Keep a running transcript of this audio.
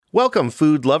Welcome,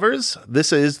 food lovers.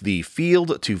 This is the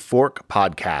Field to Fork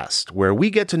podcast, where we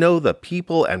get to know the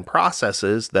people and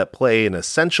processes that play an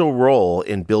essential role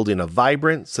in building a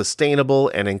vibrant, sustainable,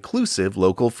 and inclusive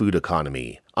local food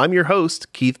economy. I'm your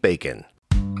host, Keith Bacon.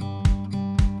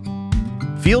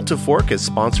 Field to Fork is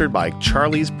sponsored by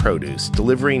Charlie's Produce,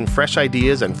 delivering fresh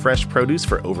ideas and fresh produce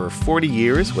for over 40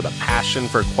 years with a passion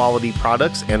for quality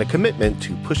products and a commitment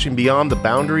to pushing beyond the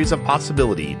boundaries of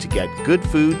possibility to get good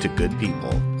food to good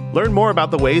people. Learn more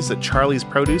about the ways that Charlie's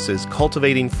Produce is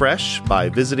cultivating fresh by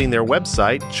visiting their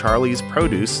website,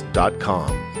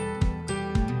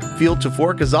 charliesproduce.com. Field to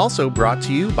Fork is also brought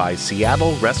to you by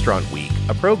Seattle Restaurant Week,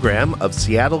 a program of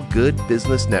Seattle Good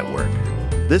Business Network.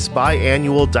 This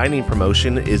biannual dining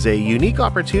promotion is a unique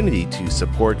opportunity to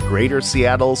support Greater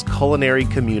Seattle's culinary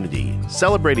community,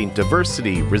 celebrating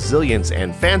diversity, resilience,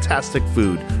 and fantastic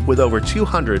food with over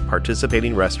 200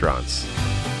 participating restaurants.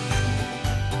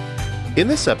 In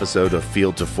this episode of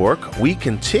Field to Fork, we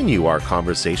continue our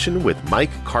conversation with Mike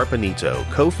Carpenito,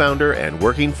 co-founder and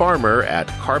working farmer at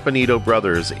Carpenito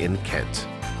Brothers in Kent.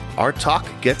 Our talk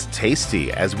gets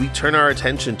tasty as we turn our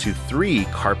attention to 3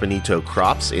 Carpenito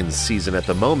crops in season at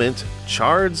the moment: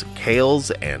 chards,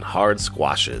 kales, and hard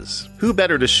squashes. Who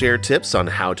better to share tips on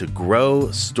how to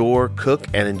grow, store, cook,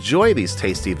 and enjoy these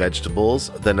tasty vegetables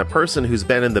than a person who's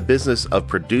been in the business of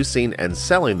producing and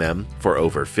selling them for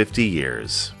over 50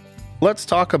 years. Let's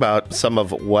talk about some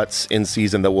of what's in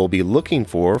season that we'll be looking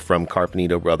for from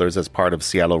Carpenito Brothers as part of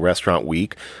Seattle Restaurant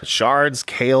Week. Chards,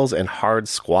 kales, and hard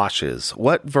squashes.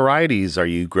 What varieties are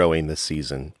you growing this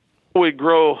season? We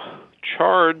grow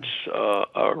chards,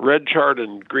 red chard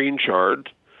and green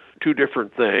chard, 2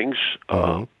 different things.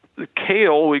 The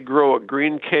kale, we grow a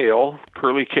green kale,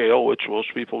 curly kale, which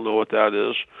most people know what that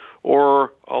is,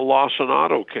 or a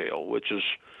lacinato kale, which is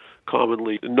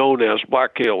commonly known as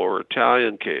black kale or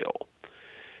Italian kale.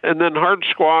 And then hard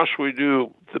squash, we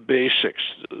do the basics.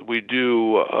 We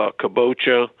do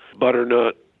kabocha,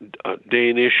 butternut,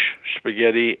 Danish,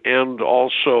 spaghetti, and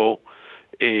also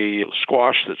a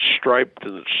squash that's striped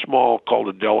and it's small called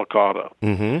a delicata.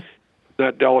 Mm-hmm.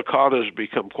 That delicata has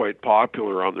become quite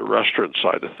popular on the restaurant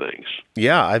side of things.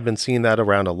 Yeah, I've been seeing that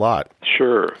around a lot.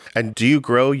 Sure. And do you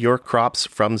grow your crops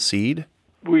from seed?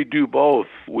 We do both.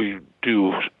 We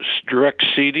do direct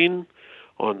seeding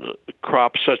on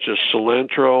crops such as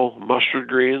cilantro, mustard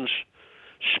greens,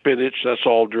 spinach. That's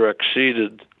all direct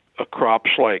seeded. Crops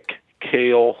like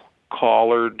kale,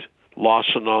 collard,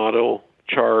 lacinato,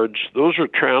 chards, those are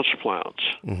transplants.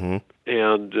 Mm-hmm.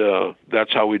 And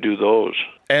that's how we do those.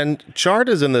 And chard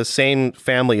is in the same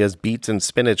family as beets and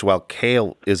spinach, while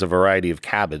kale is a variety of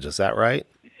cabbage. Is that right?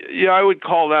 Yeah, I would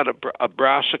call that a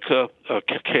brassica.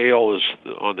 Kale is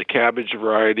on the cabbage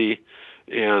variety,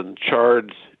 and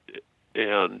chard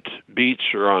and beets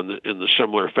are in the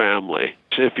similar family.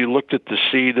 So if you looked at the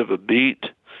seed of a beet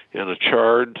and a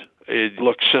chard, it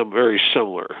looks very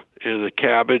similar. And the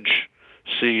cabbage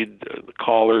seed, the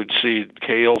collard seed,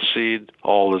 kale seed,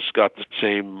 all has got the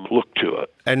same look to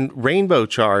it. And rainbow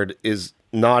chard is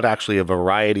not actually a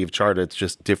variety of chard, it's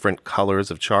just different colors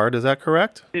of chard. Is that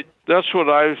correct? That's what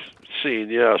I've seen,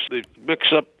 yes. They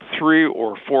mix up 3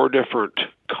 or 4 different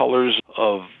colors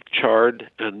of chard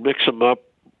and mix them up.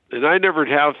 And I never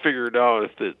have figured out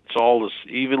if it's all as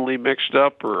evenly mixed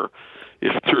up or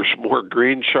if there's more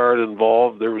green chard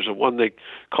involved. There was one they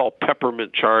call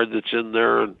peppermint chard that's in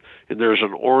there, and there's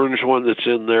an orange one that's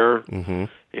in there, mm-hmm.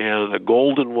 and a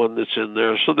golden one that's in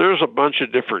there. So there's a bunch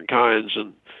of different kinds,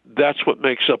 and that's what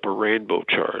makes up a rainbow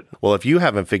chard. Well, if you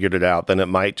haven't figured it out, then it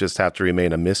might just have to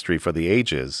remain a mystery for the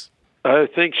ages. I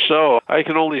think so. I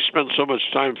can only spend so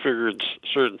much time figuring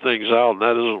certain things out, and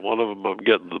that isn't one of them I'm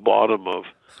getting to the bottom of.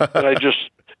 But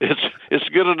it's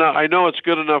good enough. I know it's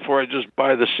good enough where I just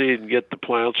buy the seed and get the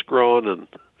plants growing, and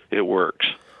it works.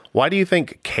 Why do you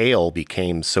think kale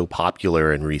became so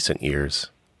popular in recent years?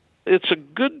 It's a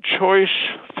good choice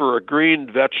for a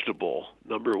green vegetable,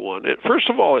 number one. First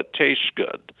of all, it tastes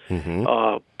good.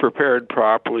 Mm-hmm. Prepared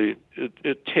properly,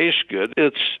 it tastes good.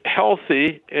 It's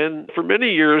healthy, and for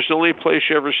many years, the only place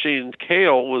you ever seen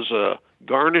kale was a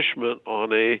garnishment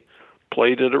on a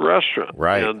plate at a restaurant.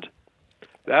 Right. And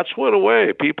that's went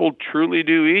away. People truly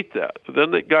do eat that.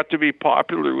 Then it got to be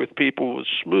popular with people with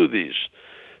smoothies.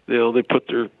 They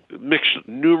mix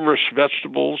numerous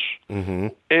vegetables, mm-hmm.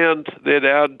 and they'd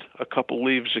add a couple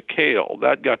leaves of kale.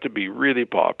 That got to be really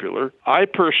popular. I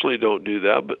personally don't do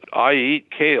that, but I eat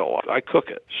kale. I cook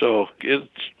it. So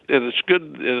it's good,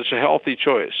 and it's a healthy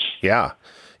choice. Yeah.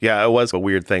 Yeah, it was a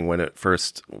weird thing when it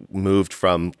first moved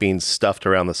from being stuffed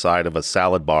around the side of a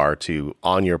salad bar to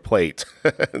on your plate.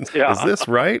 Yeah. Is this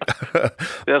right?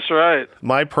 That's right.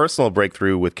 My personal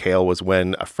breakthrough with kale was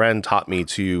when a friend taught me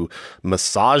to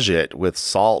massage it with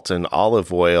salt and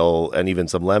olive oil and even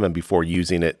some lemon before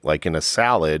using it like in a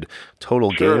salad.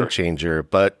 Total game changer,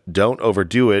 but don't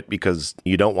overdo it because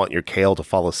you don't want your kale to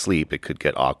fall asleep. It could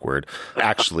get awkward.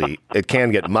 Actually, it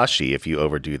can get mushy if you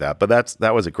overdo that, but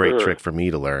that was a great trick for me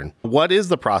to learn. What is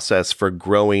the process for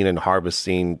growing and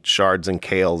harvesting chards and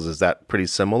kales? Is that pretty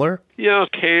similar? Yeah,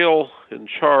 kale and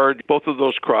chard, both of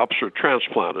those crops are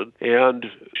transplanted, and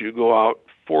you go out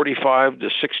 45 to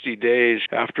 60 days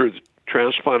after it's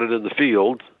transplanted in the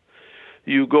field.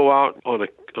 You go out on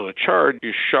a chard,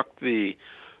 you shuck the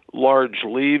large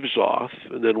leaves off,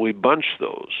 and then we bunch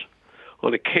those.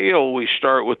 On a kale, we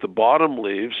start with the bottom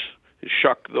leaves,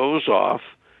 shuck those off,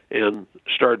 and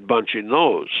start bunching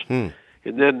those.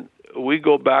 And then we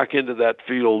go back into that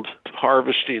field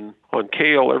harvesting on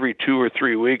kale every 2 or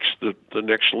 3 weeks. The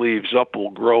next leaves up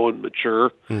will grow and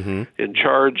mature. And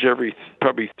chards every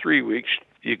probably 3 weeks.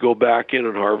 You go back in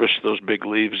and harvest those big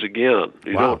leaves again.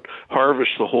 You don't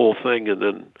harvest the whole thing and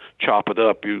then chop it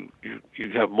up. You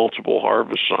have multiple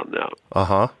harvests on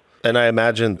that. And I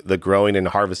imagine the growing and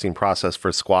harvesting process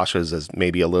for squashes is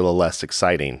maybe a little less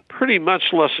exciting. Pretty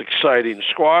much less exciting.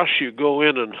 Squash, you go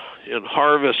in and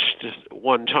harvest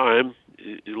one time.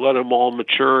 You let them all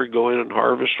mature, go in and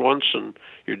harvest once, and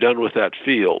you're done with that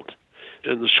field.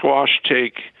 And the squash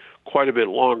take quite a bit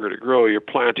longer to grow. You're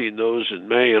planting those in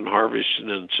May and harvesting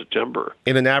in September.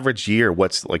 In an average year,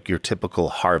 what's like your typical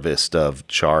harvest of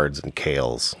chards and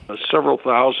kales? Several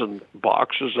thousand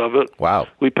boxes of it. Wow.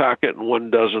 We pack it in 1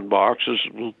 dozen boxes.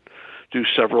 We'll do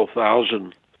several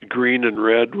thousand, green and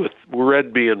red, with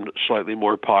red being slightly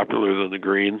more popular than the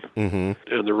green, and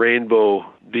the rainbow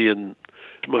being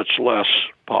much less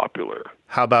popular.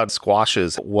 How about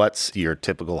squashes? What's your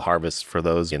typical harvest for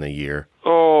those in a year?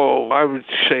 Oh, I would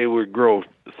say we grow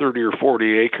 30 or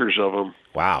 40 acres of them.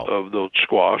 Wow. Of those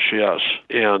squash, yes.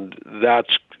 And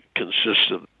that's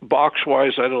consistent.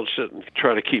 Box-wise, I don't sit and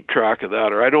try to keep track of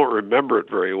that, or I don't remember it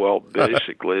very well,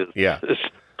 basically. Yeah. It's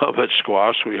how much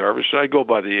squash we harvest. I go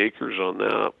by the acres on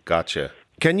that. Gotcha.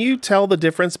 Can you tell the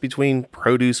difference between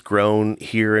produce grown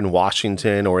here in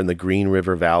Washington or in the Green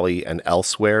River Valley and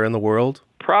elsewhere in the world?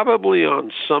 Probably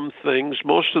on some things.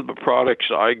 Most of the products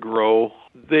I grow,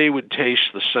 they would taste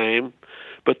the same.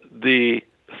 But the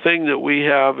thing that we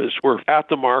have is we're at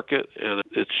the market, and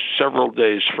it's several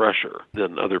days fresher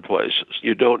than other places.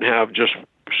 You don't have just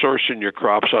sourcing your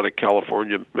crops out of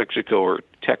California, Mexico, or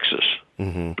Texas.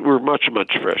 We're much,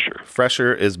 much fresher.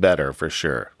 Fresher is better, for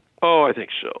sure. Oh, I think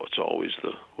so. It's always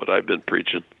what I've been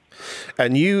preaching.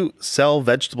 And you sell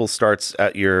vegetable starts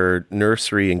at your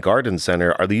nursery and garden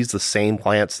center. Are these the same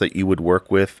plants that you would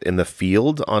work with in the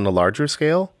field on a larger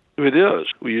scale? It is.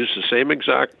 We use the same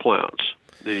exact plants.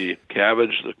 The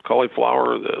cabbage, the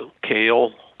cauliflower, the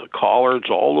kale, the collards,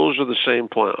 all those are the same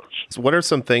plants. So what are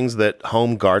some things that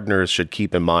home gardeners should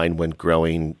keep in mind when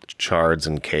growing chards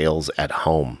and kales at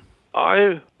home?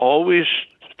 I always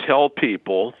tell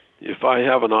people, if I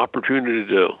have an opportunity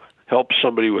to help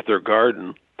somebody with their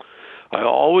garden, I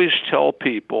always tell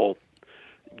people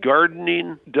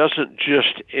gardening doesn't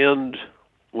just end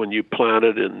when you plant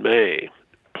it in May.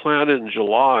 Plant in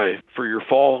July for your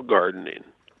fall gardening.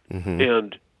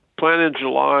 And plant in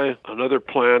July another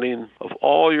planting of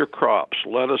all your crops,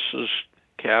 lettuces,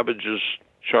 cabbages,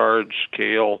 chards,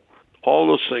 kale, all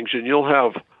those things, and you'll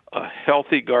have a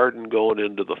healthy garden going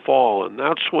into the fall. And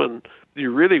that's when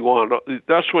you really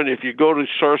that's when if you go to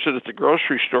source it at the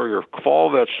grocery store, your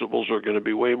fall vegetables are going to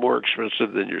be way more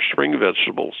expensive than your spring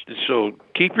vegetables. So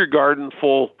keep your garden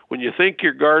full. When you think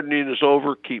your gardening is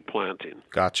over, keep planting.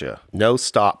 Gotcha. No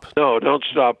stop. No, don't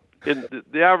stop. And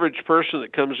the average person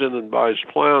that comes in and buys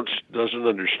plants doesn't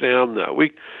understand that.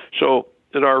 So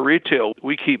at our retail,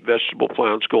 we keep vegetable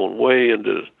plants going way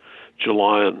into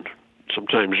July and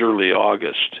sometimes early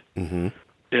August.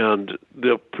 And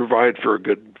they'll provide for a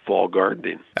good fall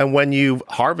gardening. And when you've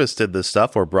harvested this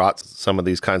stuff or brought some of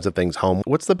these kinds of things home,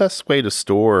 what's the best way to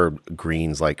store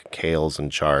greens like kales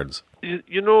and chards?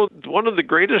 You know, one of the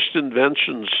greatest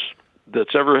inventions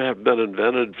that's ever have been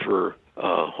invented for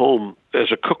home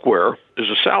as a cookware is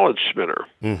a salad spinner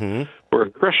or a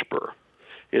crisper.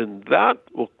 And that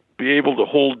will be able to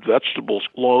hold vegetables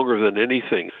longer than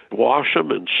anything. Wash them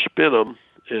and spin them,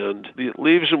 and it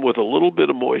leaves them with a little bit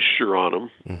of moisture on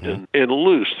them and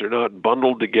loose. They're not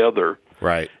bundled together.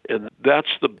 Right. And that's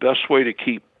the best way to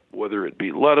keep whether it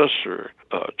be lettuce or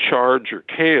charge or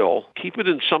kale, keep it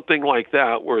in something like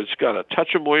that where it's got a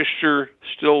touch of moisture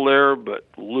still there but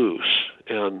loose.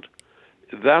 And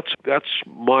that's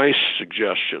my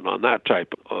suggestion on that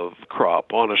type of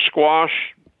crop. On a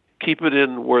squash, keep it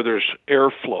in where there's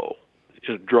airflow,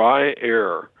 dry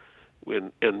air,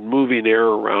 and moving air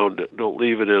around it. Don't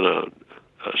leave it in a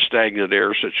stagnant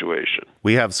air situation.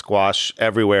 We have squash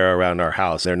everywhere around our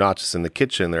house. They're not just in the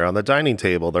kitchen. They're on the dining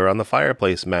table. They're on the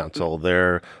fireplace mantle.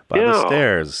 They're by the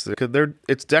stairs.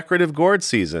 It's decorative gourd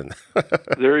season.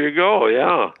 There you go.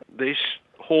 Yeah. They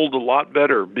hold a lot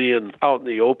better being out in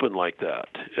the open like that.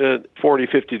 At 40,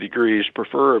 50 degrees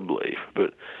preferably,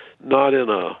 but not in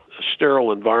a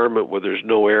sterile environment where there's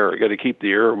no air. You got to keep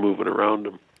the air moving around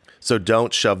them. So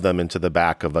don't shove them into the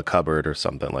back of a cupboard or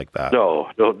something like that.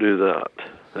 No, don't do that.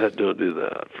 Don't do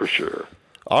that, for sure.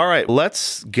 All right,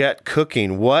 let's get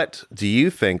cooking. What do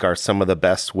you think are some of the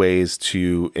best ways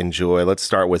to enjoy? Let's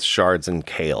start with chards and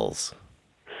kales.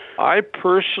 I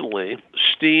personally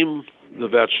steam the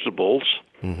vegetables,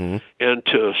 and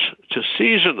to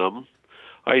season them,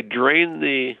 I drain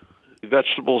the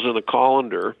vegetables in a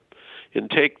colander and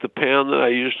take the pan that I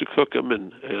use to cook them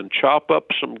and chop up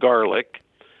some garlic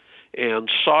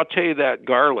and saute that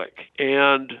garlic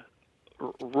and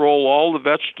roll all the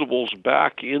vegetables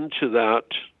back into that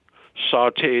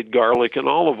sauteed garlic and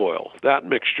olive oil, that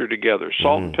mixture together.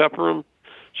 Salt and pepper them,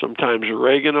 sometimes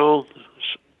oregano,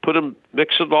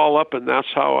 mix it all up, and that's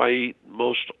how I eat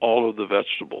most all of the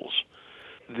vegetables.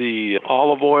 The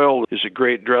olive oil is a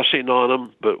great dressing on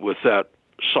them, but with that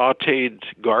sauteed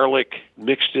garlic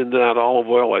mixed into that olive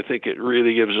oil, I think it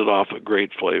really gives it off a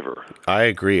great flavor. I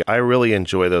agree. I really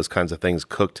enjoy those kinds of things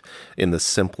cooked in the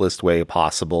simplest way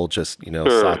possible, just,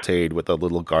 sauteed with a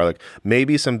little garlic.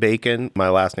 Maybe some bacon. My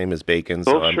last name is Bacon,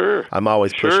 so I'm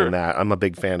always pushing that. I'm a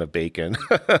big fan of bacon.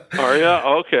 Are you?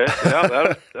 Okay.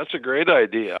 Yeah, that's a great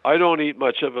idea. I don't eat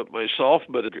much of it myself,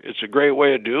 but it's a great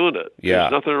way of doing it. Yeah.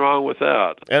 There's nothing wrong with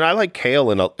that. And I like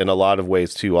kale in a lot of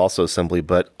ways too, also simply,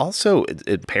 but also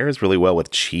it pairs really well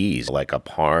with cheese, like a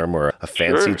parm or a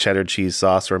fancy cheddar cheese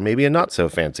sauce, or maybe a not so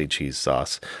fancy cheese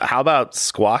sauce. How about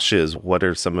squashes? What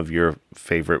are some of your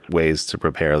favorite ways to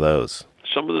prepare those?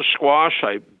 Some of the squash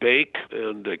I bake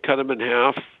and cut them in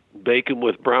half, bake them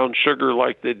with brown sugar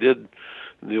like they did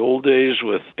in the old days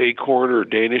with acorn or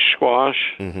Danish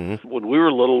squash. Mm-hmm. When we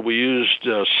were little, we used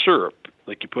syrup,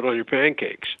 like you put on your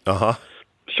pancakes. Uh-huh.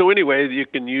 So anyway, you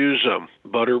can use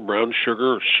butter, brown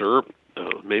sugar, syrup,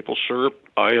 maple syrup.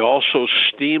 I also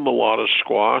steam a lot of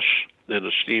squash in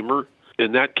a steamer,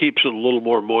 and that keeps it a little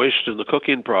more moist in the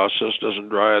cooking process, doesn't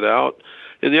dry it out.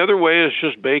 And the other way is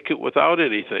just bake it without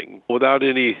anything, without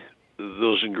any of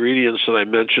those ingredients that I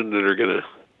mentioned that are going to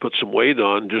put some weight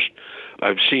on. Just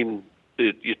I've seen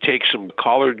it, you take some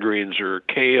collard greens or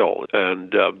kale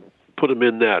and put them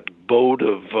in that boat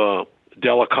of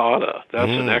delicata.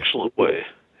 That's an excellent way.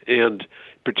 And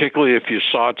particularly if you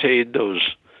sauteed those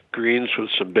greens with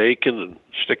some bacon and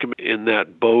stick them in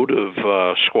that boat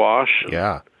of squash.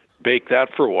 Yeah. Bake that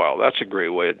for a while. That's a great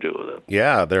way of doing it.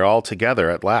 Yeah, they're all together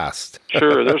at last.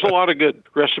 Sure. There's a lot of good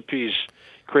recipes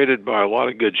created by a lot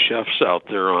of good chefs out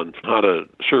there on how to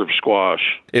serve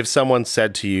squash. If someone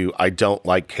said to you, I don't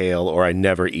like kale or I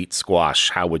never eat squash,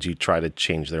 how would you try to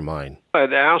change their mind?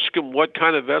 I'd ask them what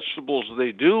kind of vegetables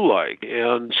they do like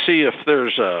and see if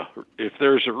there's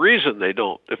a reason they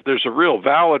don't. If there's a real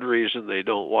valid reason they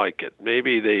don't like it.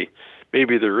 Maybe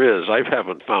there is. I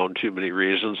haven't found too many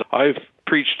reasons. I've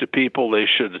preached to people they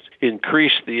should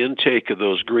increase the intake of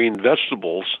those green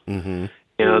vegetables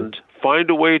and find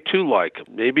a way to like them.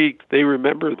 Maybe they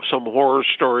remember some horror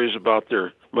stories about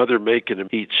their mother making them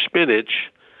eat spinach.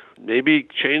 Maybe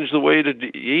change the way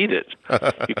to eat it.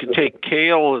 You can take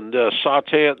kale and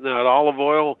saute it in that olive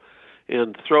oil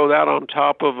and throw that on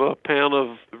top of a pan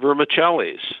of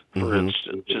vermicellis, for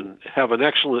instance, and have an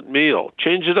excellent meal.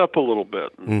 Change it up a little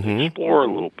bit and explore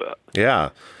a little bit. Yeah.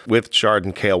 With chard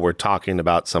and kale, we're talking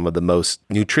about some of the most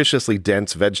nutritiously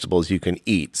dense vegetables you can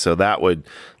eat. So that would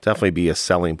definitely be a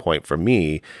selling point for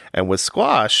me. And with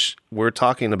squash, we're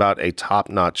talking about a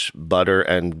top-notch butter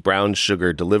and brown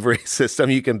sugar delivery system.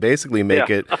 You can basically make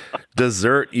it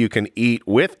dessert you can eat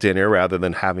with dinner rather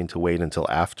than having to wait until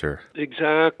after.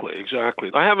 Exactly.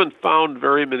 I haven't found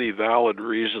very many valid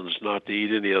reasons not to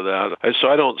eat any of that. So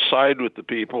I don't side with the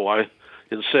people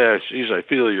and say, geez, I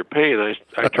feel your pain.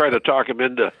 I try to talk them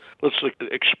into, let's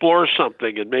explore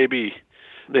something and maybe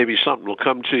maybe something will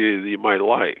come to you that you might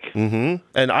like. Mm-hmm.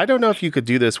 And I don't know if you could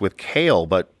do this with kale,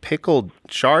 but pickled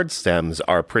chard stems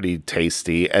are pretty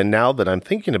tasty. And now that I'm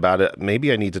thinking about it,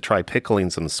 maybe I need to try pickling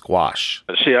some squash.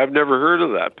 See, I've never heard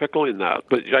of that, pickling that.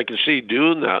 But I can see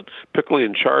doing that,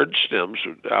 pickling chard stems,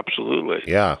 absolutely.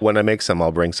 Yeah. When I make some,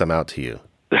 I'll bring some out to you.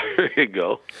 There you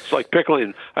go. It's like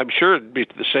pickling. I'm sure it'd be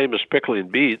the same as pickling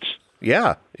beets.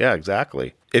 Yeah,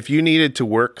 exactly. If you needed to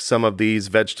work some of these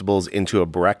vegetables into a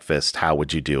breakfast, how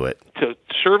would you do it? To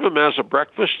serve them as a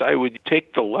breakfast, I would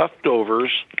take the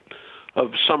leftovers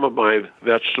of some of my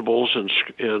vegetables and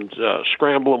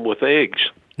scramble them with eggs.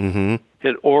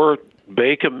 Mm-hmm. Or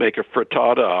bake them, make a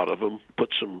frittata out of them,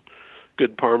 put some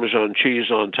good Parmesan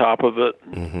cheese on top of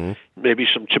it, maybe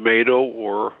some tomato,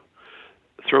 or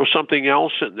throw something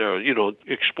else in there,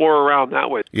 explore around that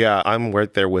way. Yeah, I'm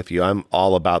right there with you. I'm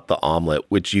all about the omelet,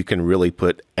 which you can really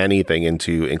put anything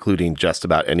into, including just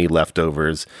about any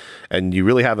leftovers. And you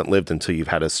really haven't lived until you've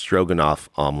had a stroganoff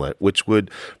omelet, which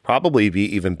would probably be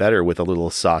even better with a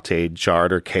little sautéed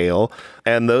chard or kale.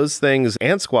 And those things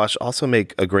and squash also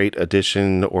make a great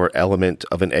addition or element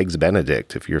of an Eggs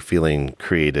Benedict if you're feeling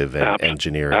creative and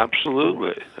engineering.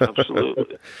 Absolutely.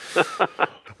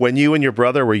 When you and your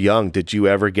brother were young, did you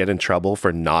ever get in trouble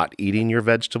for not eating your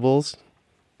vegetables?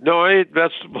 No, I ate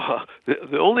vegetable.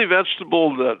 The only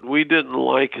vegetable that we didn't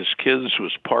like as kids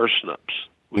was parsnips.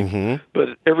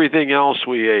 But everything else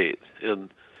we ate, and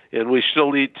we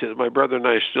still eat. My brother and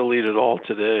I still eat it all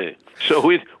today. So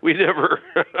we never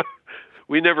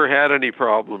we never had any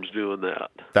problems doing that.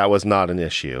 That was not an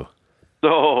issue.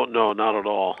 No, not at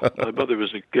all. My mother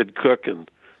was a good cook,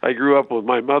 and I grew up with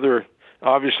my mother.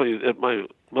 Obviously, at my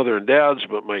mother and dad's,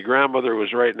 but my grandmother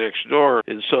was right next door.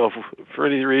 And so if for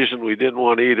any reason we didn't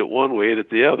want to eat at one, we ate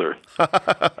at the other.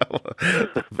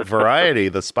 Variety,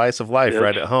 the spice of life,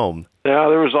 right at home. Yeah,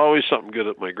 there was always something good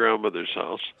at my grandmother's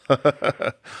house.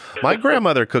 My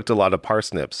grandmother cooked a lot of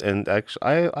parsnips, and actually,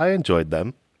 I enjoyed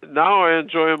them. Now I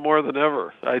enjoy them more than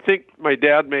ever. I think my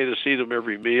dad made us eat them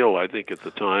every meal, I think, at the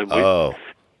time.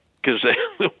 Because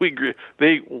if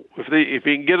you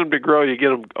can get them to grow, you get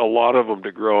them a lot of them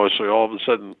to grow. So all of a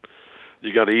sudden,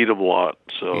 you got to eat them a lot.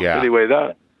 So anyway,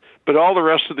 but all the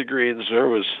rest of the greens,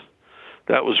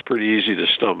 that was pretty easy to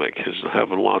stomach, is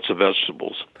having lots of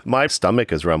vegetables. My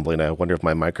stomach is rumbling. I wonder if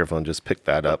my microphone just picked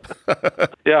that up.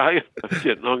 Yeah, I'm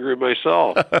getting hungry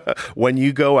myself. When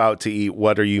you go out to eat,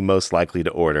 what are you most likely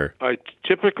to order? I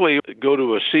typically go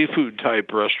to a seafood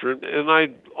type restaurant, and I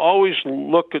always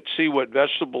look at see what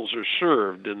vegetables are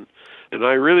served, and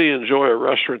I really enjoy a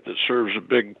restaurant that serves a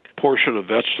big portion of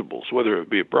vegetables, whether it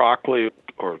be broccoli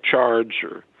or chards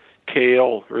or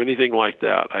kale or anything like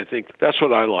that. I think that's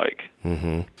what I like.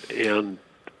 And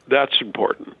that's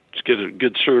important. To get a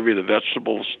good serving of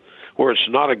vegetables where it's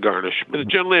not a garnish. But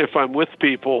generally, if I'm with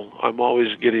people, I'm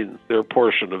always getting their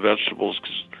portion of vegetables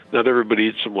because not everybody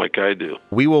eats them like I do.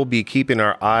 We will be keeping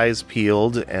our eyes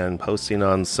peeled and posting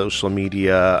on social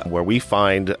media where we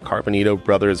find Carpenito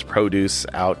Brothers produce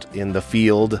out in the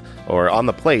field, or on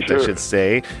the plate, I should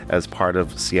say, as part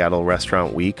of Seattle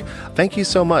Restaurant Week. Thank you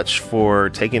so much for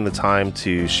taking the time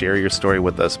to share your story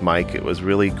with us, Mike. It was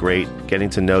really great getting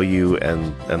to know you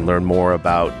and learn more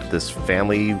about this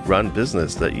family-run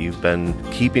business that you've been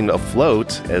keeping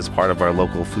afloat as part of our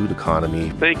local food economy.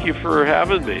 Thank you for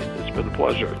having me. It's been a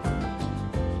pleasure.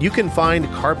 You can find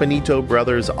Carpenito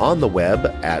Brothers on the web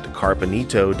at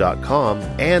carpenito.com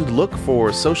and look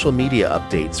for social media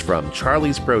updates from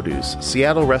Charlie's Produce,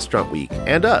 Seattle Restaurant Week,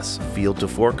 and us, Field to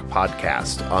Fork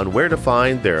podcast, on where to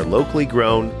find their locally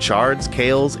grown chards,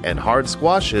 kales, and hard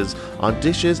squashes on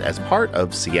dishes as part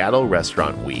of Seattle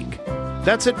Restaurant Week.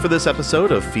 That's it for this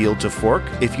episode of Field to Fork.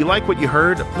 If you like what you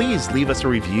heard, please leave us a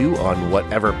review on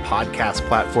whatever podcast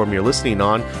platform you're listening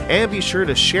on, and be sure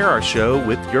to share our show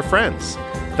with your friends.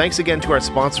 Thanks again to our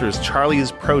sponsors,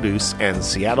 Charlie's Produce and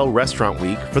Seattle Restaurant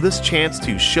Week, for this chance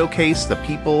to showcase the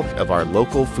people of our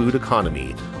local food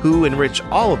economy, who enrich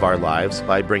all of our lives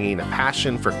by bringing a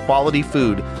passion for quality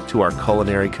food to our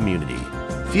culinary community.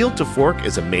 Field to Fork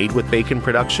is a Made with Bacon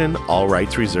production, all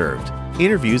rights reserved.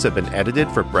 Interviews have been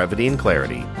edited for brevity and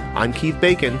clarity. I'm Keith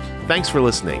Bacon. Thanks for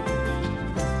listening.